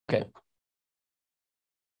Okay.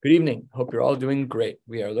 Good evening. Hope you're all doing great.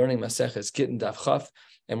 We are learning Maseches Gittin Daf,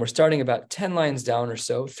 and we're starting about 10 lines down or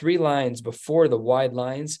so, 3 lines before the wide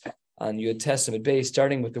lines on Yud Testament base,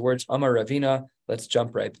 starting with the words Amar Ravina. Let's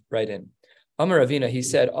jump right in. Amar Ravina, he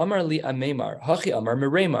said, Amar li Amemar, Hachi Amar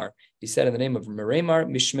Meremar. He said in the name of Meremar,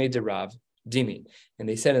 Mishmei de Rav Dimi. And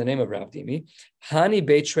they said in the name of Rav Dimi, Hani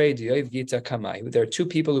Beitrei D'Yoiv Gita Kamai. There are 2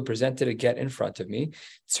 people who presented a get in front of me.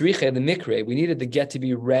 Tzriche the Mikre, we needed the get to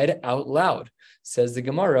be read out loud. Says the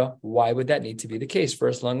Gemara, why would that need to be the case?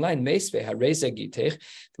 First long line, Meisve Hareza Gitech.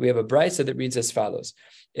 We have a brisa that reads as follows.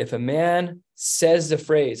 If a man says the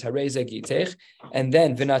phrase Hareza Gitech, and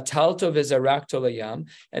then Vinatalto Vizarakto Layam,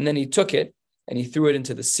 and then he took it and he threw it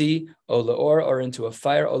into the sea, or into a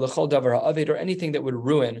fire, or anything that would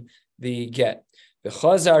ruin the get.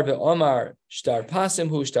 V'chazar ve'omar shtar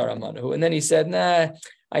pasimhu shtar amanuhu. And then he said, nah,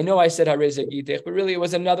 I know I said hareza gitech, but really it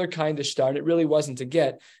was another kind of shtar, and it really wasn't a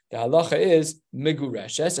get. The halacha is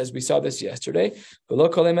migureshes, as we saw this yesterday.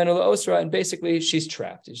 And basically she's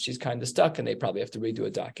trapped. She's kind of stuck, and they probably have to redo a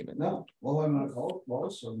document. No, well, I'm going to call it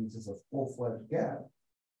also means it's a full-fledged get,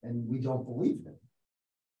 and we don't believe him.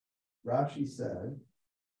 Rashi said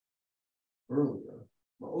earlier,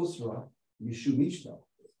 Osra Yishumishta.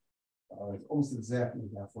 It's almost exactly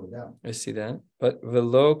halfway down. I see that. But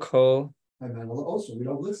velo kol. Also, we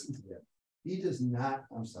don't listen to him. He does not.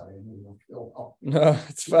 I'm sorry. No,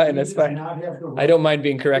 it's fine. That's fine. I don't mind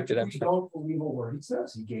being corrected. We don't believe a word he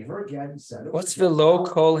says. He gave her again. He said it. What's velo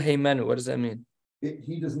kol heimenu? What does that mean?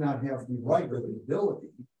 He does not have the right or the ability,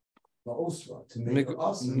 the osra, to make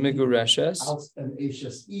us migureshes an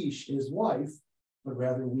ashes ish, his wife, but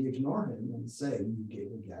rather we ignore him and say you gave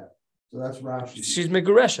a get. So that's Rashi. She's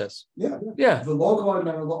migureshes. Yeah. The local and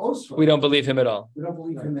the osra. We don't believe him at all. We don't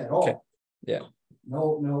believe him at all. Okay. Yeah.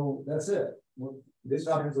 No, that's it. Well, this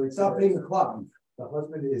stop being the clock. The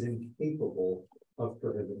husband is incapable of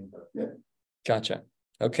prohibiting her. Yeah. Gotcha.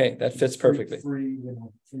 Okay, that fits perfectly. Free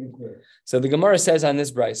and clear. So the Gemara says on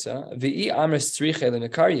this brisa,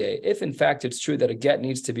 if in fact it's true that a get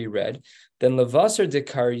needs to be read, then levaser de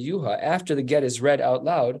karyuha, after the get is read out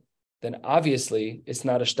loud, then obviously it's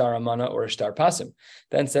not a shtar amana or a shtar pasim.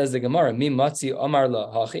 Then says the Gemara, mi matzi omar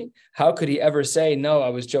la hachi. How could he ever say, no, I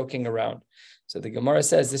was joking around? So the Gemara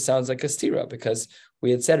says this sounds like a stira, because we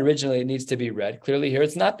had said originally it needs to be read. Clearly here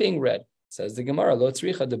it's not being read. Says the Gemara, lo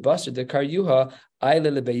tzricha de basar de karyuha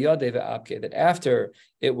ayle lebeyade ve'apke, that after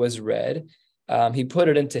it was read, he put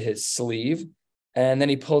it into his sleeve, and then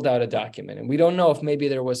he pulled out a document. And we don't know if maybe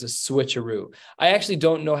there was a switcheroo. I actually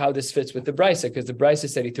don't know how this fits with the brisa, because the brisa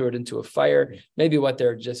said he threw it into a fire. Maybe what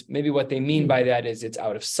they mean by that is it's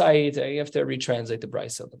out of sight. You have to retranslate the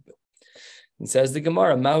brisa a little bit. And says the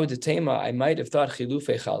Gemara, Mahu detema, I might have thought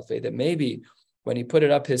chilufe chalfe, that maybe when he put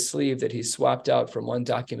it up his sleeve that he swapped out from one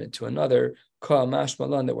document to another, ka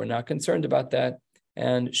mashmalan, that we're not concerned about that,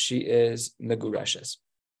 and she is megureshes.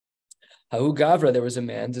 Hahu Gavra, there was a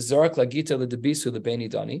man, Zarak Lagita Ledebisu Lebeni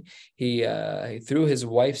Dani. He threw his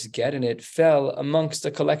wife's get, and it fell amongst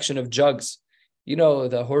a collection of jugs. You know,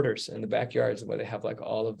 the hoarders in the backyards where they have like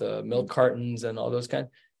all of the milk cartons and all those kind.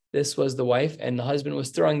 This was the wife, and the husband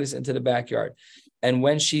was throwing this into the backyard. And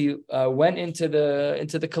when she went into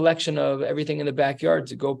the collection of everything in the backyard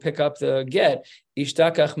to go pick up the get,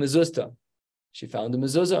 Ishtakach mezuzta, she found a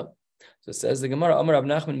mezuzah. So it says the Gemara, Amar Rav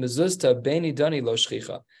Nachman mezuzta beni dani lo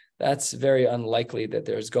shchicha. That's very unlikely that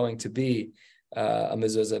there's going to be a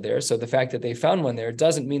mezuzah there. So the fact that they found one there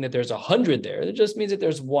doesn't mean that there's 100 there. It just means that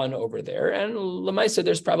there's one over there. And Lamaisa,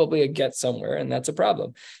 there's probably a get somewhere, and that's a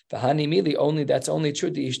problem. That's only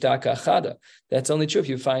true to ishtaka achada. That's only true if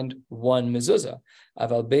you find one mezuzah.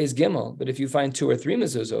 Aval beis gimel. But if you find 2 or 3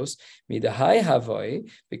 mezuzos, midahai havoi,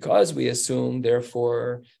 because we assume,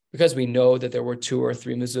 therefore, because we know that there were 2 or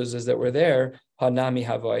 3 mezuzahs that were there, hanami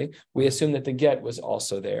havoi, we assume that the get was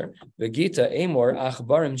also there. V'gita emor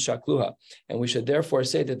achbarim shakluha, and we should therefore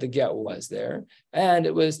say that the get was there, and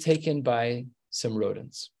it was taken by some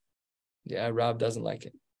rodents. Yeah, Rav doesn't like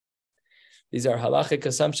it. These are halachic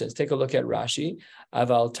assumptions. Take a look at Rashi.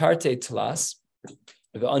 Aval tarte tlas.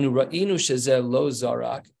 We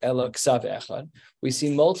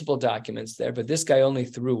see multiple documents there, but this guy only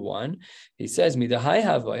threw one. He says, there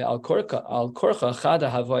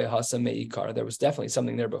was definitely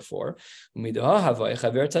something there before. We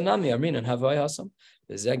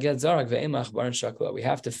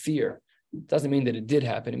have to fear. It doesn't mean that it did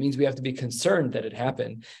happen. It means we have to be concerned that it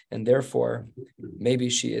happened, and therefore maybe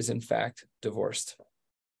she is in fact divorced.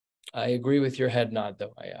 I agree with your head nod,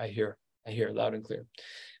 though. I hear loud and clear.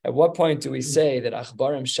 At what point do we say that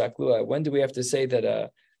achbarim shaklua? When do we have to say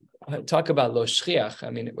that talk about lo shchiach. I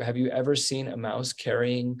mean, have you ever seen a mouse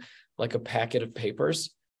carrying like a packet of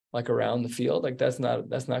papers like around the field? Like that's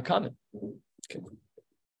not common. Okay.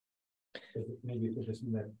 Maybe it just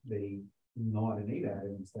mean that they gnaw and ate at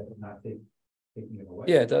it instead of not taking it away.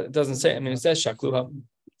 Yeah, it doesn't say. I mean, it says shakluha. It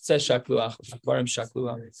says shakluha.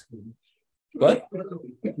 Shakluha. What?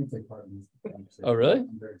 Oh, really?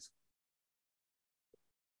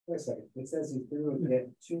 Wait a second. It says he threw it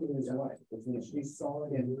to his wife. She saw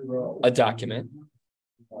him throw A document.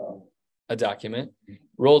 A document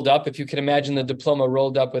rolled up. If you can imagine the diploma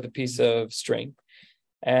rolled up with a piece of string.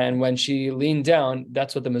 And when she leaned down,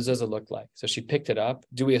 that's what the mezuzah looked like. So she picked it up.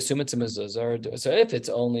 Do we assume it's a mezuzah? So if it's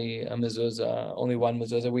only a mezuzah, only one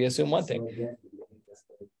mezuzah, we assume one thing.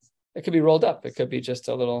 It could be rolled up. It could be just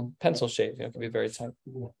a little pencil shape. It could be very tight.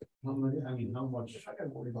 How much?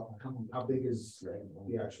 How big is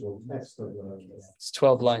the actual text of the? It's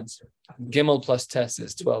 12 lines. Gimel plus test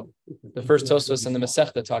is 12. The first Tosfos in the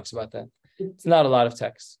Masechta talks about that. It's not a lot of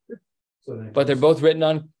text, but they're both written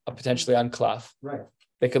on potentially on cloth. Right.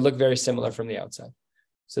 They could look very similar from the outside.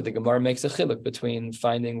 So the Gemara makes a chiluk between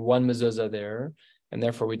finding one mezuzah there, and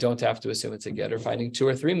therefore we don't have to assume it's a get, or finding 2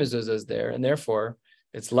 or 3 mezuzahs there, and therefore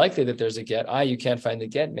it's likely that there's a get. You can't find the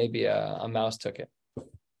get. Maybe a mouse took it.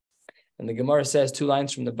 And the Gemara says 2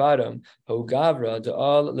 lines from the bottom.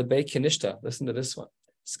 Listen to this one.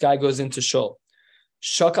 This guy goes into Shul.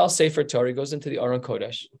 Shakal Sefer Torah goes into the Aron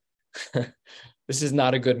Kodesh. This is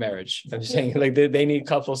not a good marriage. I'm saying like they need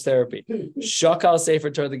couples therapy. Shakal Sefer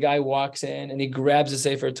Torah. The guy walks in and he grabs a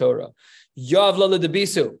Sefer Torah. Yav Lala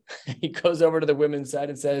Debisu. He goes over to the women's side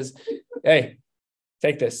and says, "Hey,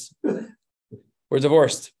 take this. We're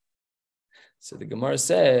divorced." So the Gemara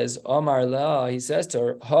says, Omar La, he says to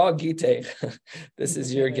her, Ha Gitech, this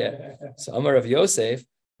is your get. So Omar of Yosef,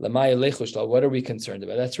 Lamaya Lechushla, what are we concerned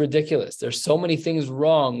about? That's ridiculous. There's so many things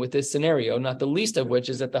wrong with this scenario, not the least of which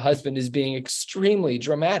is that the husband is being extremely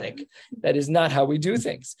dramatic. That is not how we do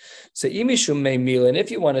things. So Imishum Mei Milan,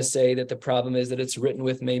 if you want to say that the problem is that it's written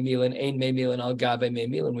with Mei Milan, Ein Mei Milan, Al Gabe Mei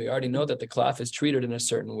Milan, we already know that the cloth is treated in a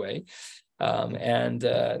certain way. And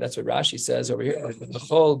that's what Rashi says over here. The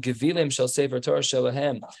whole Gevilim shall sefer Torah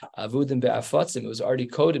shelahem avudim be'afotzim. It was already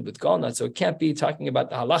coded with galnut, so it can't be talking about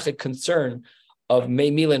the halachic concern of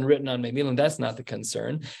Meimilin written on Meimilin. That's not the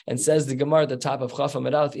concern. And says the Gemara at the top of Chaf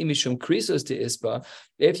Amud Aleph, imishum krisus to ispa.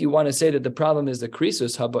 If you want to say that the problem is the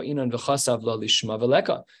krisus, haba'inan v'chasav lo lishma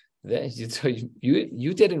v'leka.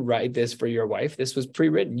 You didn't write this for your wife. This was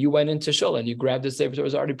pre-written. You went into Shul and you grabbed the sefer. It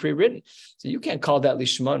was already pre-written. So you can't call that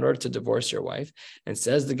lishma in order to divorce your wife. And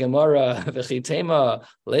says the Gemara,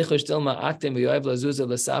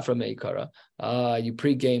 you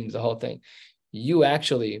pre-gamed the whole thing. You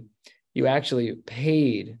actually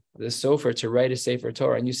paid the sofer to write a sefer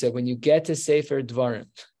Torah. And you said, when you get to sefer Dvarim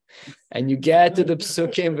and you get to the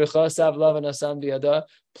psukim v'chosav lavan asam biyada,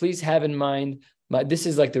 please have in mind. This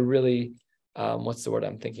is like the really, what's the word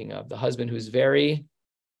I'm thinking of? The husband who's very,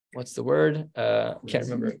 what's the word? Can't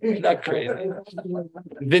remember. Not crazy.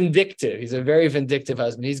 Vindictive. He's a very vindictive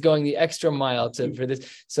husband. He's going the extra mile for this.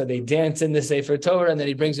 So they dance in the Sefer Torah, and then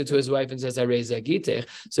he brings it to his wife and says, Arei Gitech.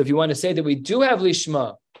 So if you want to say that we do have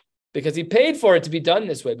lishma, because he paid for it to be done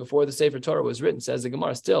this way before the Sefer Torah was written, says the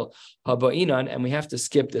Gemara still, haba'inan, and we have to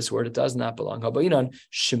skip this word. It does not belong. Haba'inan,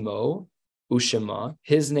 shemo, Ushema,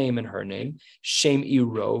 his name and her name, Shem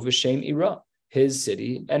Iro v'Shem Ira, his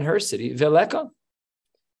city and her city, Veleka.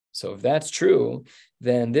 So if that's true,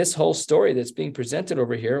 then this whole story that's being presented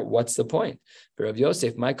over here, what's the point? For Rav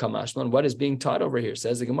Yosef, my Kamashman, what is being taught over here?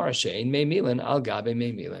 Says the Gemara, Shein Mei Milan, Al Gabe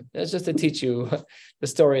Mei Milan. That's just to teach you, the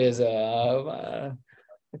story is a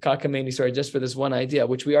cockamamie story just for this one idea,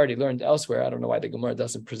 which we already learned elsewhere. I don't know why the Gemara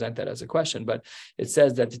doesn't present that as a question, but it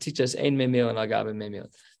says that to teach us Ein Mei Milan, Al Gabe Mei Milan.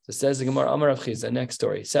 So says the Gemara, Amar Rav Chiza, next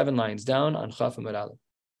story, 7 lines down on Chaf Amud Aleph.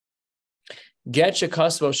 Get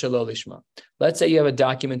shekasvo shelo lishma. Let's say you have a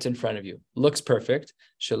document in front of you, looks perfect,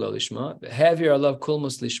 shelo lishma. Have your alav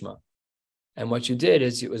kulmus lishma. And what you did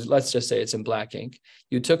is, let's just say it's in black ink.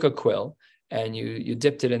 You took a quill and you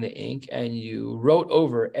dipped it in the ink and you wrote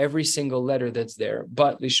over every single letter that's there,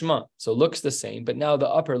 but lishma. So it looks the same, but now the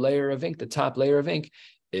upper layer of ink, the top layer of ink,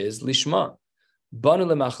 is lishma. Banu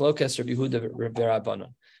lemachlokas Rabbi Yehuda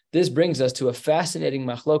v'Rabbanan. This brings us to a fascinating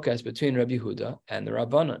machlokas between Rabbi Yehuda and the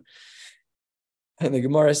Rabbanan. And the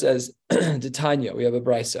Gemara says, Tanya, we have a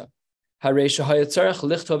brisa. Let's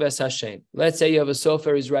say you have a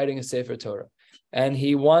sofer, he's writing a sefer Torah, and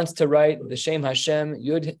he wants to write the Shem Hashem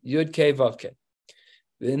Yud Ke Vav Ke.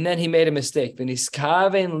 And then he made a mistake.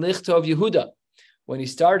 V'niskaven lichtov Yehuda. when he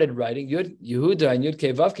started writing, Yehuda and Yud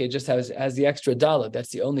Kei Vav Kei just has the extra Dalet.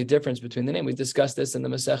 That's the only difference between the name. We discussed this in the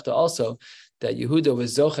Masechta also, that Yehuda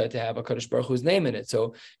was Zoche to have a Kadosh Baruch Hu's name in it.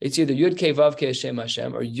 So it's either Yud Kei Vav Kei Shem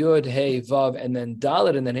Hashem, or Yud Hey Vav and then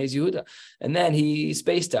Dalet and then Hey Yehuda. And then he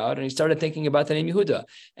spaced out and he started thinking about the name Yehuda.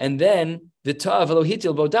 And then V'tav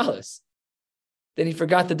Elohitil Bo Dalis. Then he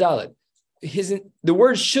forgot the Dalet. The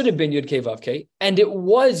word should have been Yud Kei Vav Kei, and it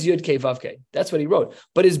was Yud Kei Vav Kei. That's what he wrote.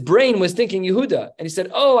 But his brain was thinking Yehuda, and he said,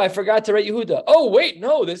 "Oh, I forgot to write Yehuda. Oh, wait,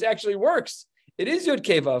 no, this actually works. It is Yud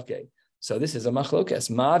Kei Vav Kei." So this is a machlokes.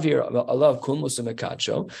 Ma'avir alav kulmus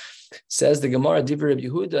umekadsho. Says the Gemara Divrei Rabbi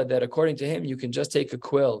Yehuda that according to him, you can just take a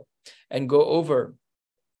quill and go over.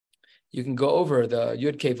 You can go over the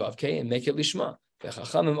Yud Kei Vav Kei and make it lishma. This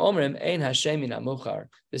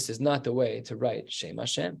is not the way to write Shem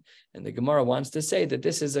Hashem. And the Gemara wants to say that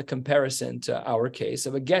this is a comparison to our case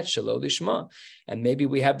of a get shelo lishma. And maybe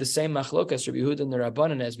we have the same machlokas Rabbi Yehuda and the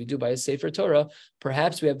Rabbanan as we do by a Sefer Torah.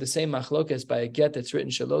 Perhaps we have the same machlokas by a get that's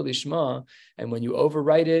written shelo lishma. And when you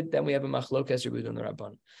overwrite it, then we have a machlokas Rabbi Yehuda and the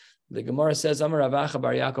Rabbanan. The Gemara says, Amar Rav Acha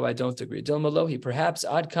bar Yaakov, I don't agree. Dilmalohi, perhaps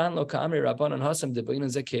ad kan lo ka'amri Rabbanan hasam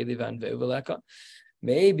debinan zekeli van ve'uveleka.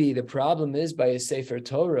 Maybe the problem is by a Sefer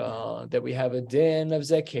Torah that we have a din of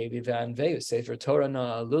Zekeli Vanveu. Sefer Torah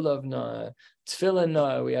na, Lulav na, Tefillin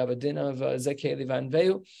na, we have a din of Zekeli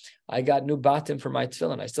Vanveu. I got new batim for my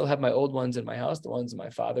tefillin. I still have my old ones in my house, the ones my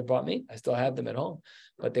father bought me. I still have them at home.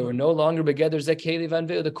 But they were no longer begeder Zekeli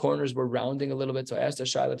Vanveu. The corners were rounding a little bit. So I asked a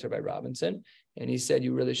Shaila to Rabbi Robinson, and he said,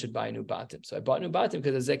 you really should buy new batim. So I bought new batim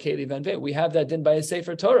because of Zekeli Vanveu. We have that din by a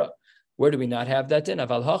Sefer Torah. Where do we not have that din?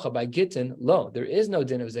 Aval hacha by Gittin, lo. There is no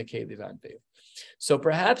din of Zekeli Vanveu. So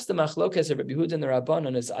perhaps the machlokes of Rabbi Yehuda and the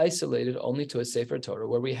Rabbanan is isolated only to a Sefer Torah,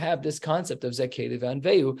 where we have this concept of Zekeli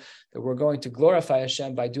Vanveu, that we're going to glorify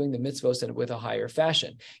Hashem by doing the mitzvos and with a higher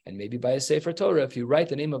fashion. And maybe by a Sefer Torah, if you write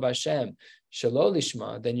the name of Hashem, Shelo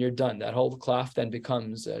Lishma, then you're done. That whole cloth then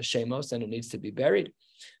becomes Shemos and it needs to be buried.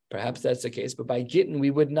 Perhaps that's the case, but by Gittin,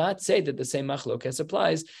 we would not say that the same machlokes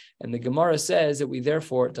applies. And the Gemara says that we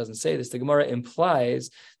therefore, it doesn't say this, the Gemara implies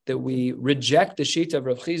that we reject the shita of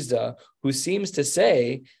Rav Chizda, who seems to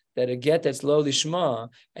say that a get that's lo lishma,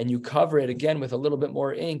 and you cover it again with a little bit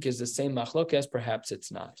more ink is the same machlokes. Perhaps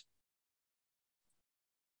it's not.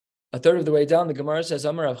 A third of the way down, the Gemara says,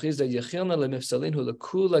 Amar Rav Chizda, yechilna lemifsalin hu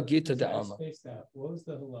lekula gita da'alma. What was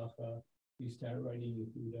the halacha you started writing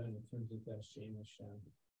Yehuda in terms of that Shem Hashem?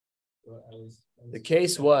 The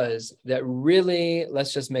case was that really,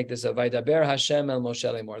 let's just make this a Vaidaber Hashem el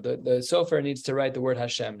Moshe Lemor. The Sofer needs to write the word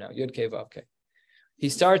Hashem now, Yud Kei Vav Kei. He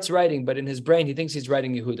starts writing, but in his brain, he thinks he's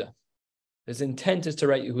writing Yehuda. His intent is to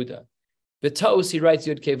write Yehuda. V'tos, he writes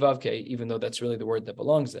Yud Kei Vav Kei, even though that's really the word that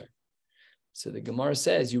belongs there. So the Gemara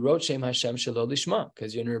says, you wrote Shem Hashem Shelo Lishma,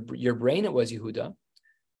 because in your brain it was Yehuda,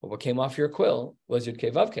 but what came off your quill was Yud Kei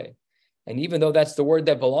Vav Kei. And even though that's the word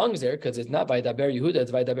that belongs there, because it's not Vaidaber Yehuda,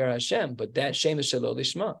 it's Vaidaber Hashem, but that Shem is Shelo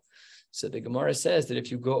Lishma. So the Gemara says that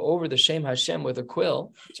if you go over the Shem Hashem with a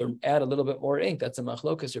quill, to add a little bit more ink, that's a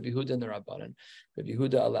machlokas Rabbi Yehuda and the Rabbanan. Rabbi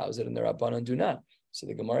Yehuda allows it and the Rabbanan do not. So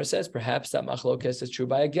the Gemara says perhaps that machlokas is true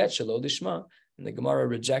by a get, Shelo Lishma. And the Gemara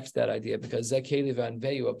rejects that idea because Zekeli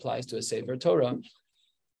Vanveu applies to a Sefer Torah,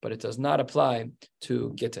 but it does not apply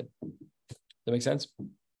to Gittin. Does that make sense?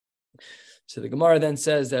 So the Gemara then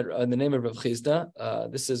says that in the name of Rav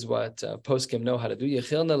Chizda, this is what poskim know how to do. He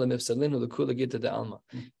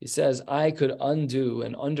says, I could undo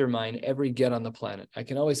and undermine every get on the planet. I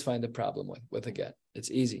can always find a problem with a get.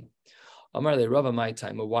 It's easy. Amar le Rava my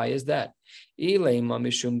time. Well, why is that? The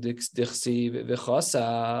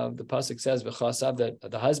pasuk says v'chasav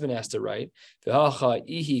that the husband has to write.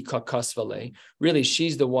 Really,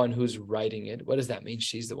 she's the one who's writing it. What does that mean?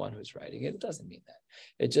 She's the one who's writing it. It doesn't mean that.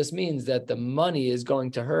 It just means that the money is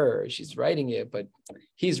going to her. She's writing it, but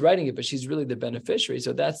he's writing it, but she's really the beneficiary.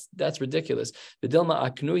 So that's ridiculous. V'dilma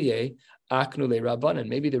aknuye aknule rabbanan.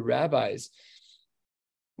 Maybe the rabbis,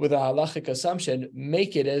 with a halachic assumption,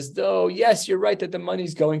 make it as though, yes, you're right that the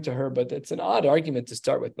money's going to her, but it's an odd argument to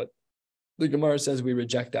start with. But the Gemara says we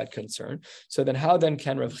reject that concern. So then how then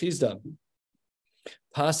can Rav Chizda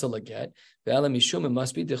pasal a get? Ve'ela mishum, it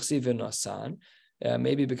must be dichsi v'nasan.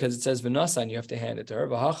 Maybe because it says v'nasan, you have to hand it to her.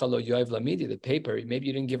 V'hacha lo yoav lamidi, the paper, maybe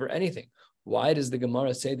you didn't give her anything. Why does the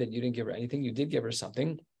Gemara say that you didn't give her anything? You did give her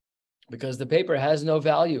something because the paper has no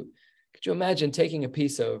value. Could you imagine taking a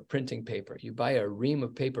piece of printing paper? You buy a ream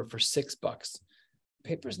of paper for $6.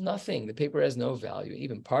 Paper's nothing. The paper has no value,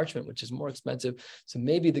 even parchment, which is more expensive. So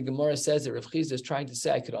maybe the Gemara says that Rav Chizda is trying to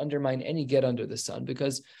say I could undermine any get under the sun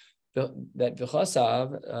because that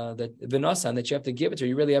v'chasav, that v'nasan, that you have to give it to her.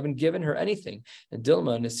 You really haven't given her anything. And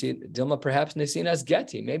Dilma perhaps nesinas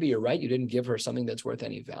geti. Maybe you're right. You didn't give her something that's worth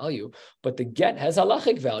any value, but the get has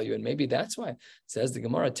halachic value, and maybe that's why. It says the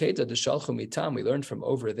Gemara Teta deshalchu mitam. We learned from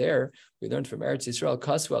over there. We learned from Eretz Yisrael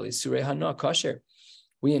kasval isurei hana kasher.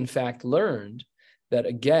 We in fact learned that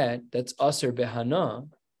a get that's aser behana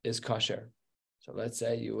is kasher. So let's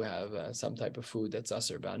say you have some type of food that's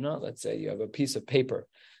aser behana. Let's say you have a piece of paper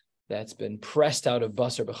that's been pressed out of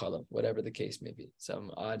basar b'chalav, whatever the case may be, some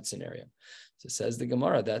odd scenario. So says the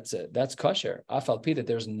Gemara, that's kosher. Afal pi, that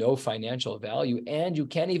there's no financial value and you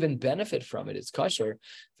can't even benefit from it. It's kosher.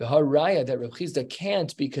 The haraya, that Rav Chizda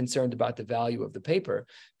can't be concerned about the value of the paper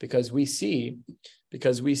because we see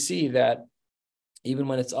that even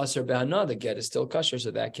when it's aser behana, the get is still kosher,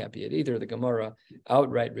 so that can't be it either. The Gemara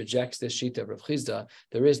outright rejects this sheet of Rav Chizda.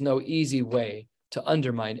 There is no easy way to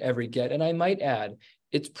undermine every get, and I might add,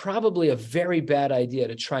 it's probably a very bad idea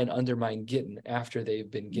to try and undermine Gittin after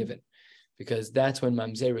they've been given, because that's when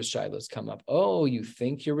mamzerus shilos come up. Oh, you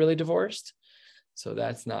think you're really divorced? So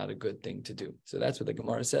that's not a good thing to do. So that's what the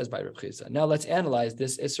Gemara says by Rav Chizda. Now let's analyze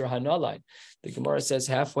this Isser Hana line. The Gemara says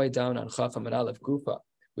halfway down on Chacham and Aleph Gufa,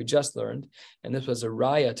 we just learned, and this was a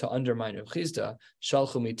raya to undermine Rav Chizda,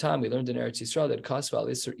 Shalchu Mitam, we learned in Eretz Yisrael that Kasval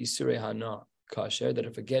Isurei Hana Kasher, that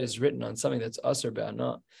if a get is written on something that's Aser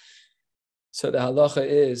Be'ana, so the halacha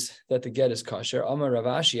is that the get is kosher. Amar Rav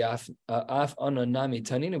Ashi af ananami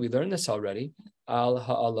tanina. We learned this already. Al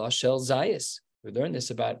ha'ala shel zayis. We learned this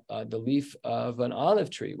about the leaf of an olive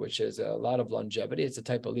tree, which is a lot of longevity. It's a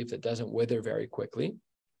type of leaf that doesn't wither very quickly.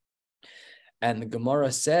 And the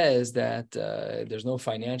Gemara says that there's no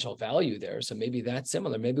financial value there. So maybe that's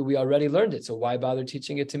similar. Maybe we already learned it. So why bother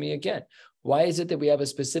teaching it to me again? Why is it that we have a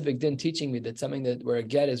specific din teaching me that something that where a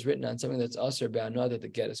get is written on something that's aser be'ana, that the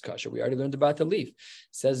get is kosher? We already learned about the leaf,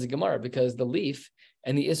 says the Gemara, because the leaf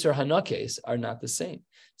and the Isser Hana case are not the same.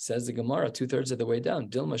 Says the Gemara 2/3 of the way down.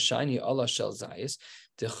 Dilma shani Allah shel zayis,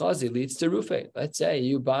 dechazi leads to rufe. Let's say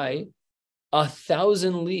you buy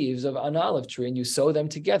 1,000 leaves of an olive tree and you sew them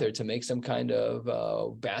together to make some kind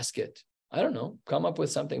of basket. I don't know, come up with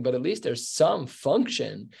something, but at least there's some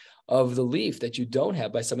function of the leaf that you don't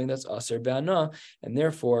have by something that's aser be'ana, and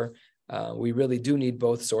therefore we really do need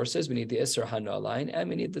both sources. We need the Isser Hana line and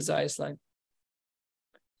we need the Zayis line.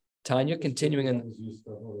 Tanya, continuing in.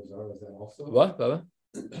 What, Baba?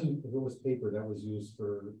 If it was paper that was used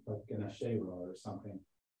for like an ashera or something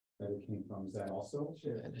that it came from, is that also?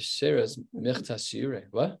 And ashera is michtas shiur.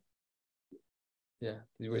 What? Yeah,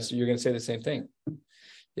 you're going to say the same thing.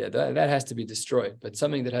 Yeah, that has to be destroyed. But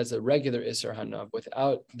something that has a regular Isser Hana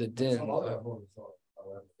without the din.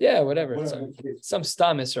 Yeah, whatever. Some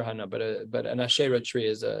stam Isser Hana, but an Asherah tree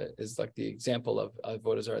is like the example of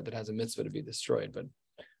avodah zarah that has a mitzvah to be destroyed. But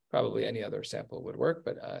probably any other sample would work.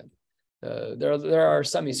 But there are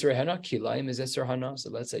some Isser Hana. Kilaim is Isser Hana.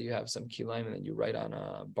 So let's say you have some kilaim and then you write on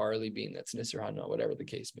a barley bean that's an Isser Hana, whatever the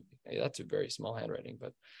case may be. Hey, that's a very small handwriting,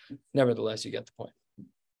 but nevertheless, you get the point.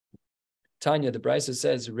 Tanya, the Brisa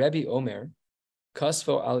says, Rebbe Omer,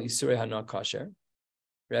 Kasfo al Isurei Hana Kasher.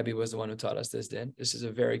 Rebbe was the one who taught us this din. This is a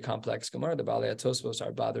very complex Gemara. The Balei HaTosfos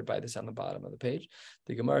are bothered by this on the bottom of the page.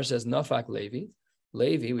 The Gemara says, Nafak Levi.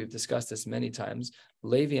 Levi, we've discussed this many times.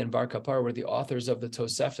 Levi and Bar Kapar were the authors of the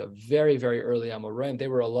Tosefta very, very early on Amoraim. They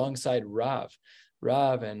were alongside Rav.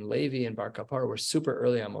 Rav and Levi and Bar Kapar were super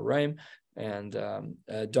early on Amoraim. And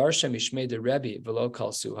Darsha Mishmei de Rebbe velo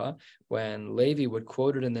kal suha, when Levi would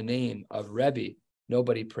quote it in the name of Rebbe,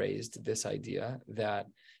 nobody praised this idea that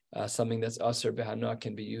something that's aser behana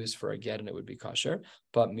can be used for a get and it would be kosher.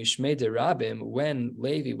 But Mishmei de Rabbim, when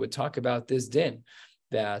Levi would talk about this din,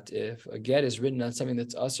 that if a get is written on something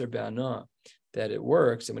that's aser behana, that it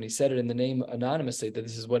works, and when he said it in the name anonymously, that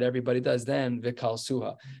this is what everybody does, then vikal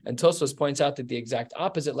suha. And Tosfos points out that the exact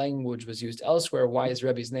opposite language was used elsewhere. Why is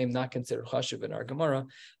Rebbe's name not considered chashuv in our Gemara?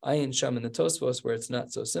 Ayin Sham in the Tosfos, where it's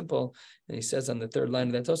not so simple. And he says on the third line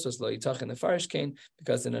of that Tosfos, lo yitach in the Farish Kain,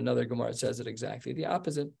 because in another Gemara it says it exactly the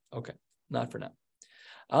opposite. Okay, not for now.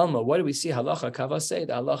 Alma, what do we see? Halacha kava say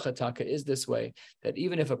the halacha taka is this way, that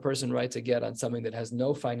even if a person writes a get on something that has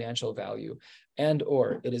no financial value and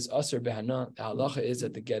or it is aser behana, the halacha is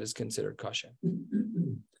that the get is considered kosher.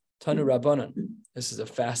 Tanu Rabbanan, this is a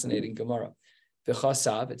fascinating Gemara.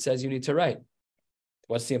 V'chasav, it says you need to write.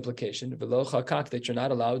 What's the implication? V'lo chakak, that you're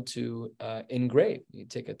not allowed to engrave. You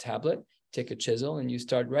take a tablet, take a chisel, and you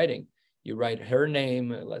start writing. You write her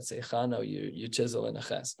name, let's say Chano, you chisel in a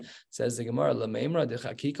ches. Says the Gemara, Lameimra de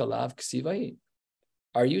chakika lav ksivahi.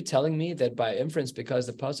 Are you telling me that by inference, because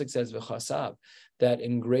the pasuk says v'chasav, that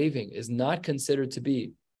engraving is not considered to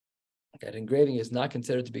be that engraving is not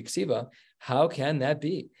considered to be ksiva. How can that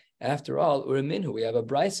be? After all, uraminhu, we have a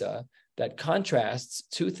brisa that contrasts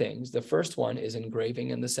two things. The first one is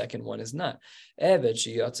engraving, and the second one is not. By an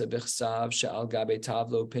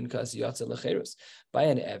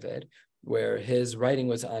eved, where his writing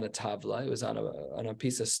was on a tavla, it was on a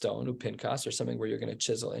piece of stone, upinkas, or something where you're going to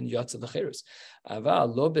chisel, and yotza lecherus.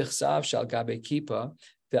 Aval lo bichsav shal gabe kipa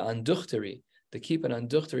ve'anduchteri. The kippah and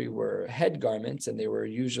anduchteri were head garments, and they were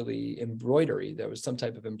usually embroidery. There was some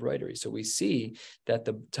type of embroidery. So we see that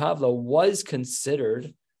the tavla was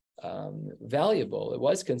considered valuable. It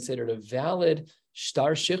was considered a valid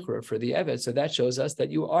shtar shiur for the eved. So that shows us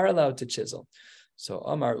that you are allowed to chisel. So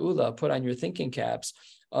Amar Ula, put on your thinking caps.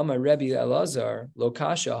 Amar Rebbe Elazar,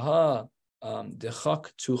 lokasha ha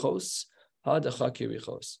dechak tuchos, ha dechak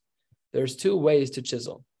yirichos. There's two ways to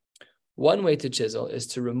chisel. One way to chisel is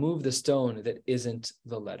to remove the stone that isn't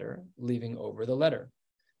the letter, leaving over the letter.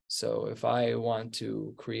 So if I want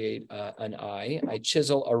to create an eye, I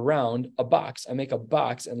chisel around a box. I make a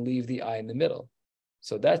box and leave the eye in the middle.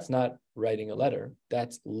 So that's not writing a letter.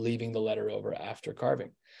 That's leaving the letter over after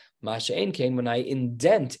carving. Masha'en came when I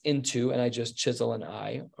indent into and I just chisel an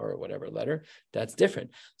I or whatever letter, that's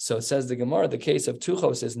different. So it says the Gemara, the case of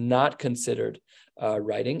tuchos is not considered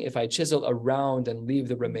writing. If I chisel around and leave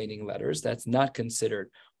the remaining letters, that's not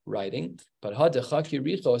considered writing. But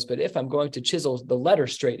if I'm going to chisel the letter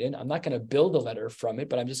straight in, I'm not going to build a letter from it,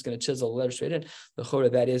 but I'm just going to chisel the letter straight in, the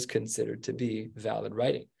chora, that is considered to be valid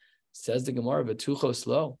writing. Says the Gemara, v'tuchos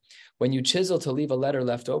lo. When you chisel to leave a letter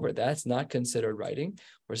left over, that's not considered writing.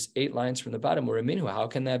 Or 8 lines from the bottom, uraminu, how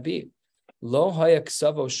can that be? Lo hayak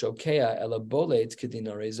savo shokea ela bolet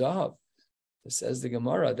kedinare zahav. It says the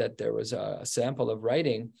Gemara that there was a sample of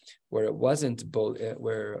writing where it wasn't lo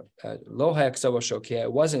hayak savo shokea,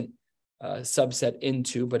 it wasn't subset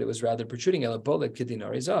into, but it was rather protruding. And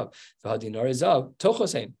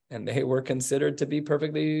they were considered to be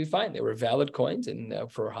perfectly fine. They were valid coins, and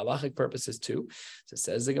for halachic purposes too. So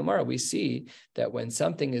says the Gemara, we see that when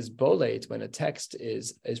something is bolate, when a text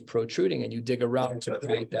is protruding, and you dig around to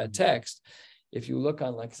create that text. If you look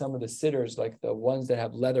on like some of the sitters, like the ones that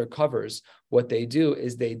have leather covers, what they do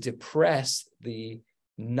is they depress the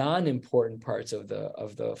non-important parts of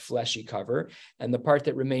the fleshy cover, and the part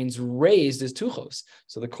that remains raised is tuchos.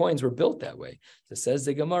 So the coins were built that way. So says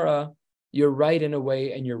the Gemara, you're right in a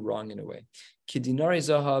way and you're wrong in a way. Kidinari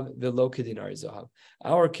zahav velo kidinari zahav.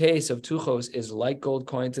 Our case of tuchos is like gold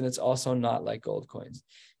coins, and it's also not like gold coins.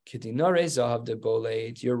 Kidinari zahav de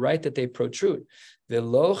boleit. You're right that they protrude.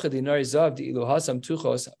 Velo kidinari zahav de iluhasam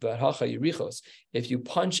tuchos v'hacha yirichos. If you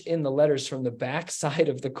punch in the letters from the back side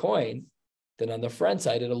of the coin, then on the front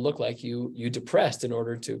side, it'll look like you depressed in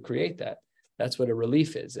order to create that. That's what a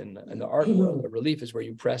relief is. In the art world, a relief is where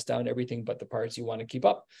you press down everything but the parts you want to keep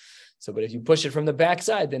up. So, but if you push it from the back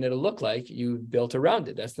side, then it'll look like you built around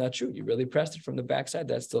it. That's not true. You really pressed it from the back side.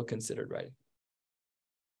 That's still considered writing.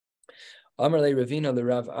 Amar le Ravina le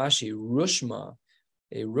Rav Ashi, Rushma.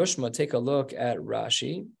 A Rushma, take a look at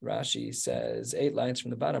Rashi. Rashi says, 8 lines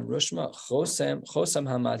from the bottom, Rushma, Chosam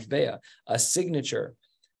Hamatbea, a signature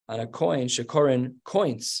on a coin, shekorin,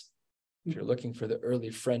 coins. If you're looking for the early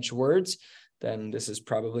French words, then this is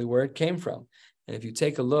probably where it came from. And if you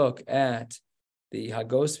take a look at the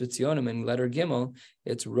Hagos V'Tzionim in letter Gimel,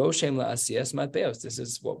 it's Roshem La'asiyas Matbeos. This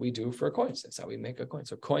is what we do for coins. That's how we make a coin.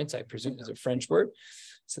 So coins, I presume, is a French word.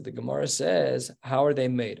 So the Gemara says, how are they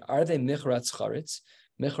made? Are they michratz charetz?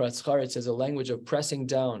 Michratz charetz is a language of pressing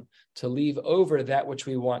down to leave over that which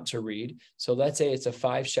we want to read. So let's say it's a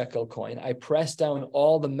 5 shekel coin. I press down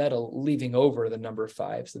all the metal, leaving over the number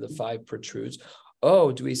 5, so the 5 protrudes.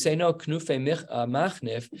 Oh, do we say no, knufe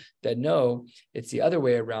machnif, that no, it's the other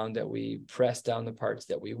way around, that we press down the parts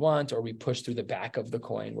that we want, or we push through the back of the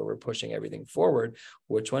coin where we're pushing everything forward?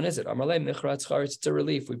 Which one is it? Amarle michratz charetz, it's a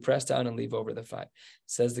relief. We press down and leave over the 5.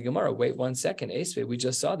 Says the Gemara, wait 1 second. Esve, we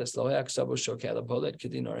just saw this. That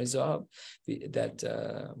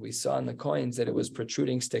we saw in the coins that it was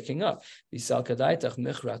protruding, sticking up. And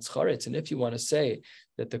if you want to say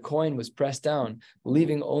that the coin was pressed down,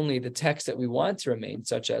 leaving only the text that we want to remain,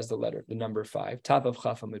 such as the letter, the number 5, top of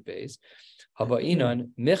Chafamid Beis, Havainan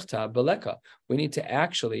Michta Beleka. We need to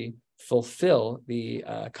actually fulfill the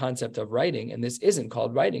concept of writing, and this isn't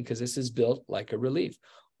called writing because this is built like a relief.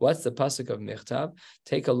 What's the pasuk of Michtav?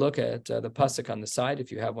 Take a look at the pasuk on the side.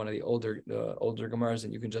 If you have one of the older Gemaras,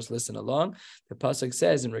 and you can just listen along. The pasuk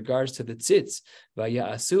says in regards to the tzitz,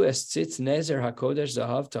 Vaya'asu es tzitz nezer hakodesh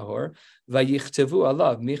zahav tahor, vayichtavu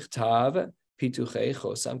alav michtav pituchei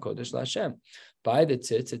chosam kodesh laHashem. By the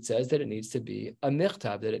tzitz, it says that it needs to be a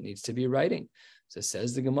michtav, that it needs to be writing. So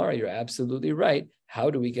says the Gemara, you're absolutely right. How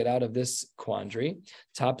do we get out of this quandary?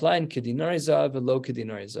 Top line, kedinari zav, below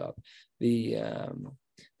kedinari zav.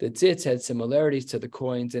 The tzitz had similarities to the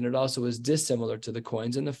coins, and it also was dissimilar to the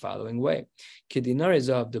coins in the following way. Kedinari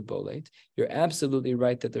zav de bolet. You're absolutely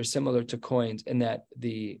right that they're similar to coins in that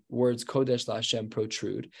the words Kodesh LaHashem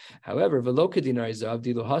protrude. However, velo kedinari zav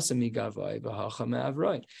dilu hasami gavai v'hacha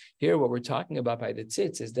me'avroi. Here, what we're talking about by the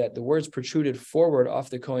tzitz is that the words protruded forward off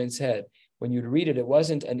the coin's head. When you'd read it, it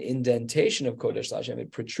wasn't an indentation of Kodesh LaHashem,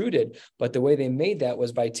 it protruded, but the way they made that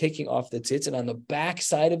was by taking off the tzitz, and on the back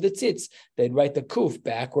side of the tzitz, they'd write the kuf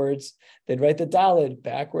backwards, they'd write the dalid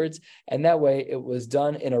backwards, and that way it was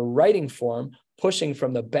done in a writing form, pushing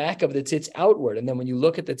from the back of the tzitz outward. And then when you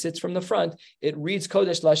look at the tzitz from the front, it reads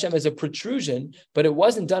Kodesh LaHashem as a protrusion, but it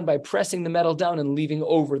wasn't done by pressing the metal down and leaving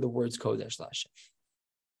over the words Kodesh LaHashem.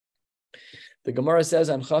 The Gemara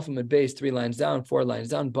says on Chafim at base, 3 lines down, 4 lines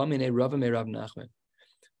down, Bamine Ravame Rav Nachman.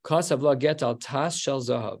 Kasavla get al tas shel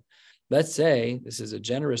zahav. Let's say this is a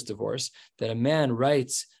generous divorce, that a man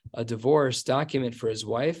writes a divorce document for his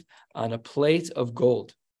wife on a plate of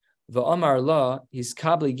gold. V'amar la his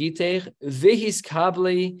kabli gitech v'his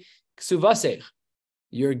kabli ksuvasech.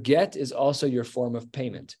 Your get is also your form of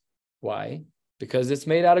payment. Why? Because it's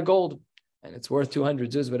made out of gold and it's worth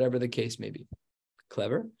 200 zuz, whatever the case may be.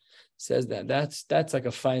 Clever. Says that's like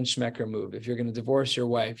a fine schmecker move. If you're going to divorce your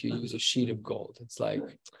wife, you use a sheet of gold. It's like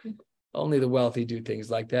only the wealthy do things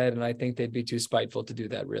like that, and I think they'd be too spiteful to do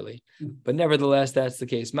that, really. But nevertheless, that's the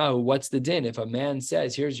case. Mahu, what's the din? If a man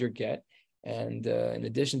says, here's your get, and in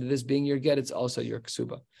addition to this being your get, it's also your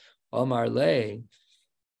ksuba. Omar le,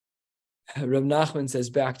 Rav Nachman says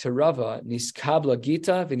back to Rava, niskabla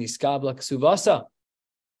gita v'niskabla ksuvasa.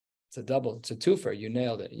 It's a double, it's a twofer. You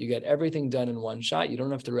nailed it. You get everything done in one shot. You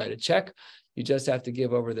don't have to write a check. You just have to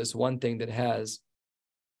give over this one thing that has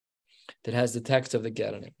the text of the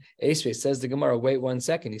get on it. Esvei says the Gemara, wait 1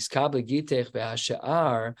 second.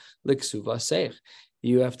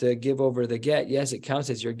 You have to give over the get. Yes, it counts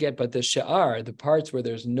as your get, but the shiur, the parts where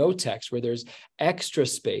there's no text, where there's extra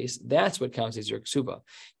space, that's what counts as your ksuba.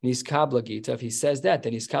 Niskabla gita, if he says that,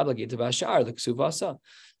 then niskabla gita v'ashiur l'ksuvasa.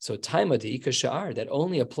 So taimadi kashiur, that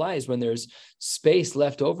only applies when there's space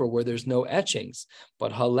left over where there's no etchings.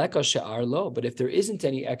 But haleka shiur lo, but if there isn't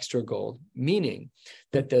any extra gold, meaning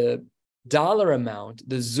that the dollar amount,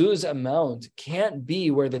 the zuz amount, can't be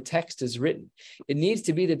where the text is written. It needs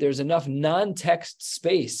to be that there's enough non-text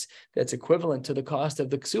space that's equivalent to the cost of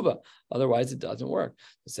the ksuba. Otherwise, it doesn't work.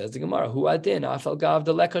 It says the Gemara, Hu adin afal gav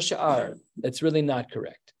deleka sha'ar. That's really not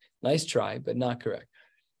correct. Nice try, but not correct.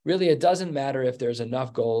 Really, it doesn't matter if there's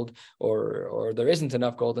enough gold or there isn't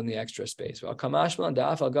enough gold in the extra space. It's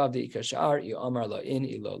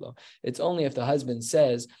only if the husband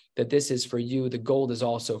says that this is for you, the gold is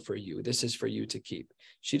also for you. This is for you to keep.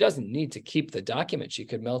 She doesn't need to keep the document. She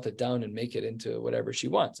could melt it down and make it into whatever she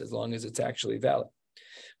wants, as long as it's actually valid.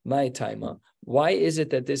 My taima. Why is it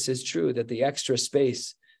that this is true, that the extra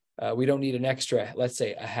space, we don't need an extra, let's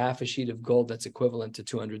say, a half a sheet of gold that's equivalent to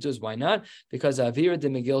 200 zuz? Why not? Because avira de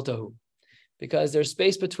megiltahu. Because there's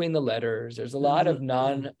space between the letters. There's a lot of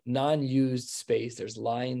non-used space. There's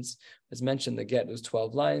lines. As mentioned, the get was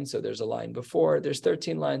 12 lines, so there's a line before. There's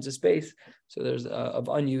 13 lines of space, so there's of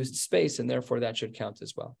unused space, and therefore that should count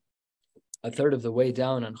as well. A third of the way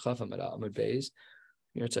down on Chaf Amud Amud Beis,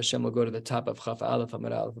 Yirtzeh Hashem will go to the top of Chaf Aleph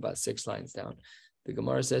Amud Aleph, about 6 lines down. The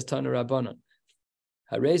Gemara says, Tanu Rabbanan,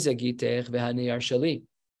 Hareza gitech v'haniyar shali.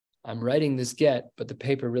 I'm writing this get, but the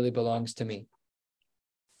paper really belongs to me.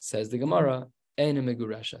 Says the Gemara, Eina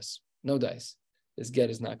megurashas. No dice. This get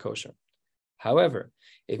is not kosher. However,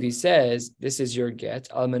 if he says, this is your get,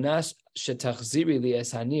 almanas shetachziri li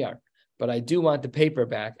es haniyar, but I do want the paper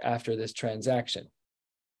back after this transaction.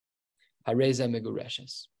 Hareza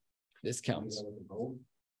megurashas. This counts.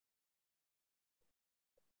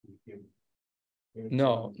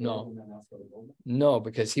 No,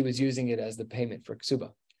 because he was using it as the payment for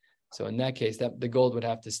ksuba. So in that case, that the gold would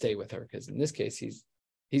have to stay with her, because in this case, he's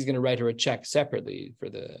going to write her a check separately for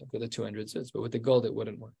the 200 zuz, but with the gold, it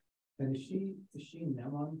wouldn't work. And is she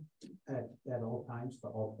neman at all times for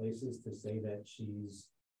all places to say that she's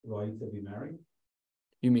right to be married?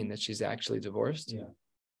 You mean that she's actually divorced? Yeah.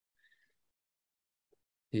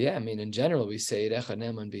 Yeah, I mean, in general, we say that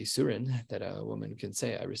a woman can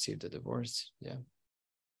say, I received a divorce. Yeah.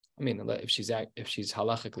 I mean, if she's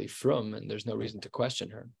halachically frum and there's no reason to question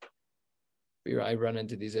her. I run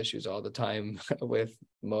into these issues all the time with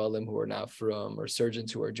Mo'alim who are now frum, or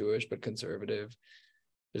surgeons who are Jewish but conservative.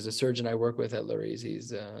 There's a surgeon I work with at Lurie's.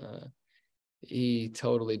 He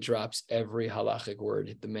totally drops every halachic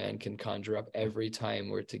word the man can conjure up every time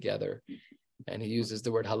we're together. And he uses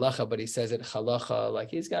the word halacha, but he says it halacha,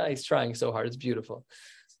 like he's trying so hard. It's beautiful.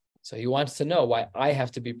 So he wants to know why I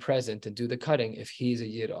have to be present and do the cutting if he's a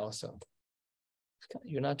yid also.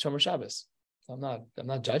 You're not Shomer Shabbos. I'm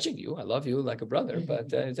not judging you. I love you like a brother, but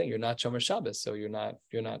you're not Shomer Shabbos, so you're not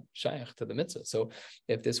shaykh to the mitzvah. So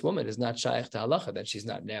if this woman is not shaykh to halacha, then she's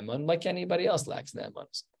not ne'eman like anybody else lacks ne'eman.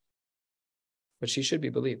 But she should be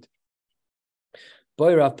believed.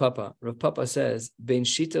 Boy Rav Papa. Rav Papa says, "Bein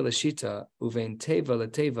shita l'shita uvein teva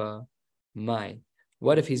l'teva mai."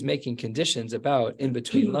 What if he's making conditions about in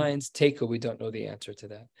between lines? Teka, we don't know the answer to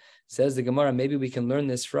that. Says the Gemara, maybe we can learn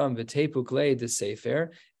this from v'tepuk lei the sefer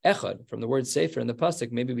echad, from the word sefer in the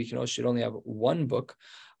pasuk. Maybe we should only have one book,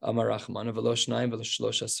 Amar Rachman v'lo shnayim v'lo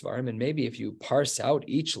shlosha svarim, and maybe if you parse out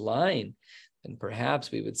each line, then perhaps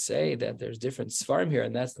we would say that there's different svarim here,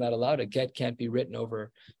 and that's not allowed. A get can't be written over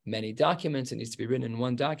many documents. It needs to be written in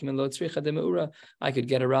one document. Lo tzricha de meura. I could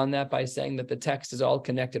get around that by saying that the text is all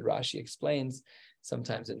connected. Rashi explains.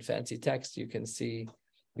 Sometimes in fancy text, you can see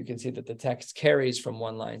that the text carries from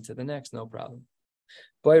one line to the next, no problem.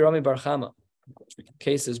 Boy Rami Bar Chama,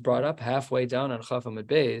 case is brought up halfway down on Chaf Amud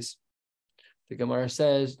Beis. The Gemara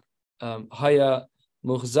says, Haya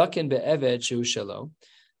muchzakin be'eved shehu shelo.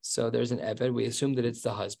 So there's an eved, we assume that it's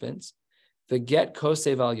the husband's. The get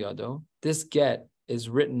kosev al yado, this get is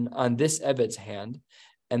written on this eved's hand,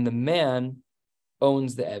 and the man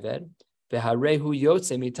owns the eved. But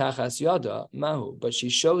she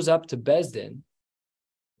shows up to Bezdin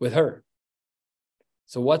with her.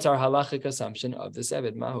 So what's our halachic assumption of this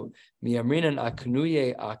eved mahu? Miyamrinan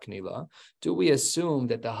aknuye aknila. Do we assume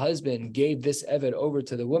that the husband gave this eved over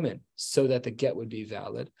to the woman so that the get would be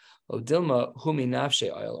valid? Odilma humi nafshe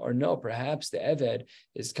oil, or no, perhaps the eved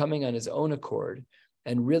is coming on his own accord,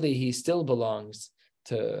 and really he still belongs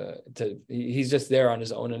to he's just there on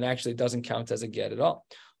his own and actually doesn't count as a get at all.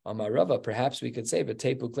 Amarava, perhaps we could say, we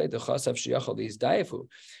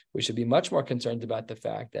should be much more concerned about the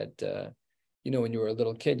fact that, when you were a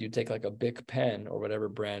little kid, you'd take like a Bic pen or whatever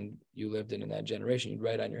brand you lived in that generation, you'd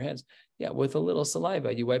write on your hands. Yeah, with a little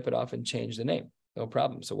saliva, you wipe it off and change the name. No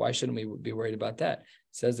problem. So why shouldn't we be worried about that?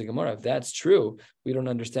 Says the Gemara, if that's true, we don't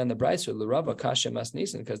understand the Brisa. L'Rava kasha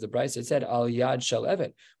masnisin, because the Brisa said al yad shel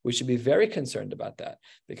evet. We should be very concerned about that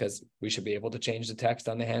because we should be able to change the text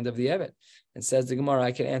on the hand of the evet. And says the Gemara,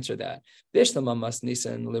 I can answer that. Bishlama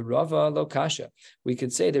masnisin l'Rava lo kasha. We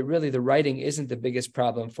could say that really the writing isn't the biggest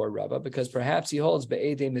problem for Rava because perhaps he holds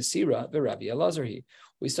be'edei mesira v'Rabbi Elazar.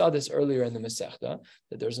 We saw this earlier in the Masechta,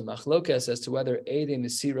 that there's a machlokas as to whether Eidei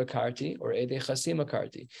Mesira Karti or Eidei Chasima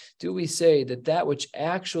Karti. Do we say that which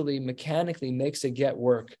actually mechanically makes a get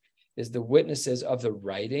work is the witnesses of the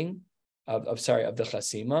writing, of the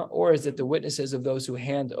Chasima, or is it the witnesses of those who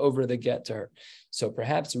hand over the get to her? So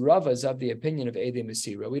perhaps Rava is of the opinion of Eidei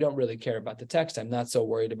Mesira. We don't really care about the text. I'm not so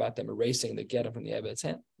worried about them erasing the get from the Eved's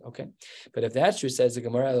hand. Okay. But if that's true, says the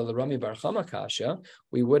Gemara, Rami Bar Chama Kasha,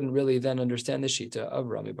 we wouldn't really then understand the Shita of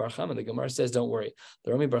Rami Bar Chama. The Gemara says, don't worry.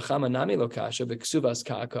 The Rami Bar Chama Nami Lo Kasha, B'ksuvas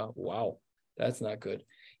Kaka. Wow, that's not good.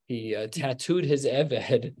 He tattooed his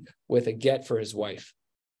Eved with a get for his wife.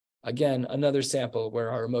 Again, another sample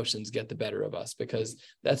where our emotions get the better of us because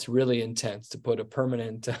that's really intense to put a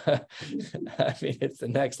permanent, it's the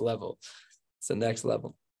next level. It's the next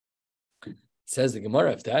level. Says the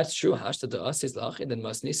Gemara, if that's true, then there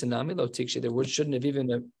shouldn't have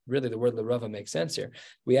even, really the word Rava makes sense here.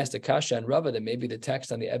 We asked Akasha and Rava that maybe the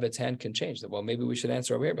text on the Eved's hand can change. Well, maybe we should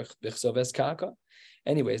answer over here.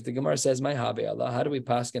 Anyways, the Gemara says, "My habe Allah." How do we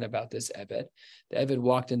paskin about this Eved? The Eved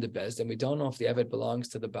walked into Bezdin. We don't know if the Eved belongs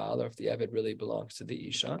to the Baal or if the Eved really belongs to the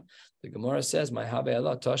Isha. The Gemara says, "My habe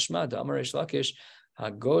Allah Tashma Damar Reish Lakish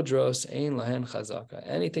Hagodros Ein Lahen Chazaka."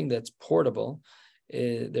 Anything that's portable,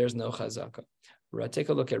 there's no Chazaka. Take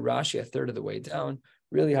a look at Rashi a third of the way down.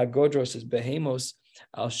 Really, Hagodros is Behemos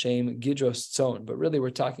Al Shem Gidros Tzon. But really, we're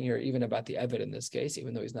talking here even about the Eved in this case,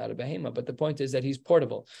 even though he's not a Behema. But the point is that he's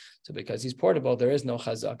portable. So because he's portable, there is no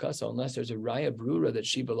Chazaka. So unless there's a Raya Brura that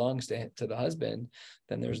she belongs to the husband,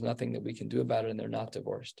 then there's nothing that we can do about it, and they're not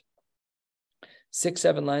divorced.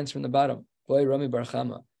 6-7 lines from the bottom. Boy Rami Bar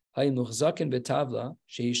Chama.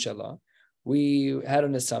 We had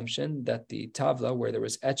an assumption that the Tavla, where there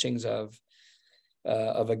was etchings of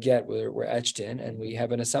a get were etched in, and we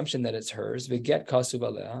have an assumption that it's hers. V'get kasuv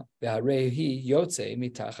aleh, v'harehi yotze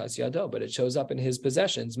mitachas yado, but it shows up in his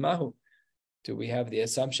possessions. Mahu. Do we have the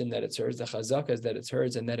assumption that it's hers? The chazaka is that it's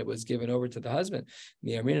hers and that it was given over to the husband.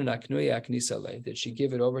 Did she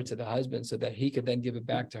give it over to the husband so that he could then give it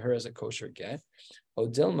back to her as a kosher get? Or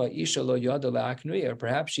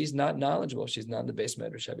perhaps she's not knowledgeable. She's not in the base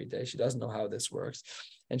medrash every day. She doesn't know how this works.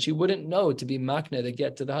 And she wouldn't know to be makna the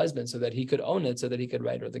get to the husband so that he could own it, so that he could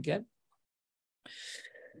write her the get.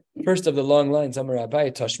 First of the long lines, Amar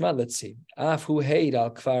Abai Tashma, let's see. Af hu heid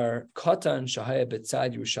al kfar kotan shahaya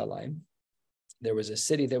betzad Yerushalayim. There was a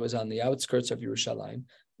city that was on the outskirts of Yerushalayim.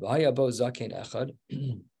 V'haya bo zaken echad.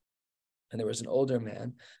 And there was an older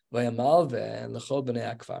man. V'yamalve l'chol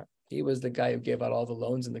b'nei akfar. He was the guy who gave out all the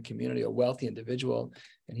loans in the community, a wealthy individual,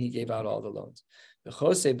 and he gave out all the loans.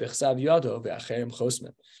 V'chosei b'chsav yado v'acherim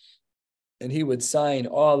chosmen. And he would sign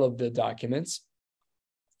all of the documents.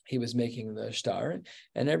 He was making the shtar,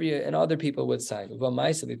 and other people would sign. And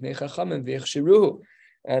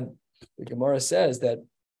the Gemara says that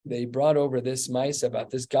they brought over this mice about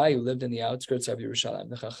this guy who lived in the outskirts of Yerushalayim.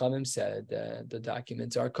 The Chachamim said the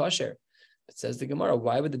documents are kosher. It says the Gemara,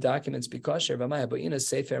 why would the documents be kosher? The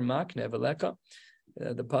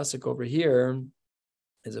pasuk over here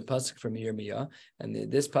is a pasuk from Yirmiyah,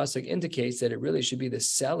 and this pasuk indicates that it really should be the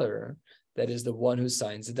seller that is the one who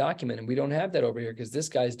signs the document, and we don't have that over here because this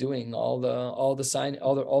guy's doing all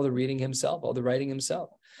the reading himself, all the writing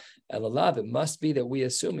himself. It must be that we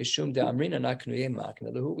assume we assume that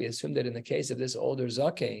in the case of this older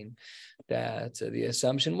zaken, that the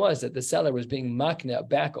assumption was that the seller was being makna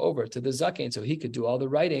back over to the zaken so he could do all the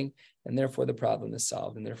writing, and therefore the problem is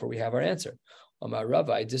solved, and therefore we have our answer. Amar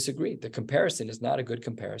Rava, I disagree. The comparison is not a good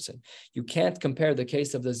comparison. You can't compare the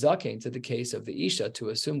case of the zaken to the case of the isha to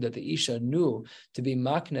assume that the isha knew to be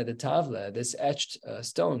makna the tavla, this etched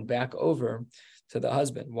stone, back over to the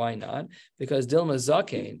husband. Why not? Because Dilma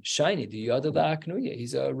zaken, shiny, the yada la'aknuya.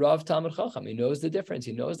 He's a Rav Talmud Chacham. He knows the difference.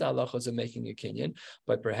 He knows the halachos of making a kinyan,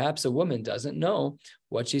 but perhaps a woman doesn't know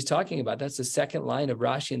what she's talking about. That's the second line of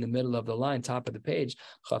Rashi in the middle of the line, top of the page.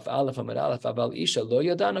 Chaf aleph amad aleph aval isha lo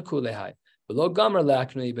yadana kulehai. She doesn't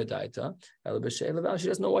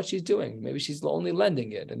know what she's doing. Maybe she's only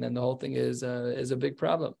lending it, and then the whole thing is a big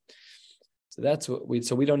problem. So that's what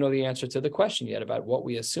we don't know the answer to the question yet about what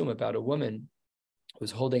we assume about a woman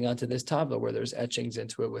who's holding onto this tabla where there's etchings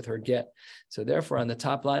into it with her get. So therefore, on the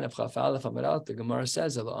top line of Chaf Aleph Amar Aleph, the Gemara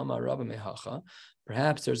says,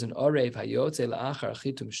 perhaps there's an orev hayotze la'achar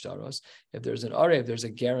chitum shtaros. If there's an orev, there's a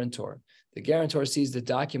guarantor. The guarantor sees the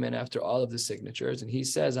document after all of the signatures, and he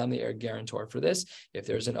says, I'm the guarantor for this. If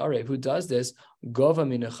there's an orev who does this, gova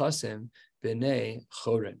minachasim b'nei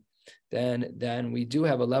chorin. Then we do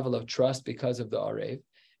have a level of trust because of the orev.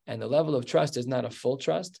 And the level of trust is not a full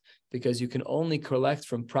trust because you can only collect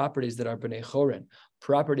from properties that are b'nei chorin,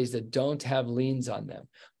 properties that don't have liens on them.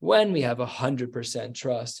 When we have 100%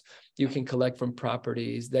 trust, you can collect from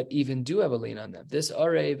properties that even do have a lien on them. This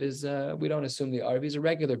Arev is, we don't assume the Arev is a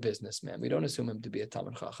regular businessman. We don't assume him to be a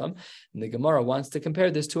Talmud Chacham. And the Gemara wants to compare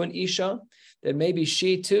this to an Isha, that maybe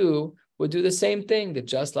she too would do the same thing, that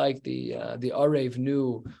just like the Arev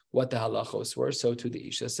knew what the halachos were, so too the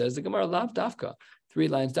Isha. Says the Gemara, Lav Dafka. 3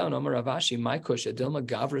 lines down, Omar Ravashi, my kusha, Dilma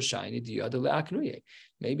Gavra Shaini, Diyada Le'aknuye.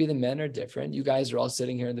 Maybe the men are different. You guys are all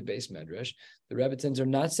sitting here in the base medrash. The Rebbetzins are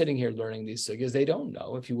not sitting here learning these sugyas. They don't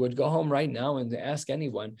know. If you would go home right now and ask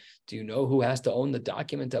anyone, do you know who has to own the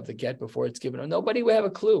document of the get before it's given? Nobody would have a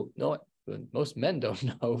clue. No, most men don't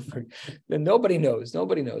know. Nobody knows.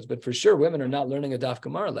 Nobody knows. But for sure, women are not learning a daf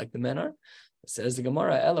Gemara like the men are. Says the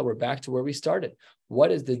Gemara, Ella, we're back to where we started.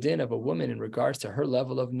 What is the din of a woman in regards to her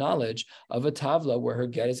level of knowledge of a tavla where her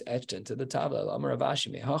get is etched into the tavla? Amar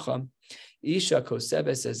Avashi mehacham, Isha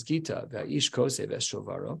koseves es gita, ve'ish kosev es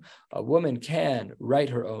shovaro. A woman can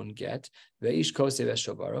write her own get, ve'ish kosev es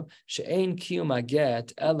shovaro, she'ein kiyum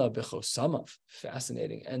get ella bechosamav.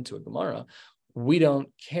 Fascinating end to a Gemara. We don't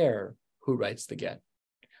care who writes the get.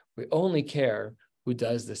 We only care who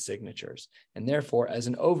does the signatures. And therefore, as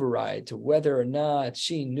an override to whether or not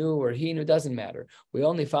she knew or he knew, doesn't matter. We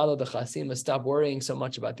only follow the chasima. Stop worrying so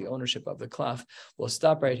much about the ownership of the klaf. We'll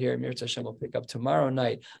stop right here. Mir Hashem will pick up tomorrow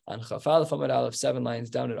night on Chaf Aleph Amud Aleph, 7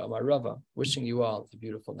 lines down at Amar Rava. Wishing you all a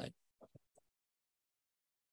beautiful night.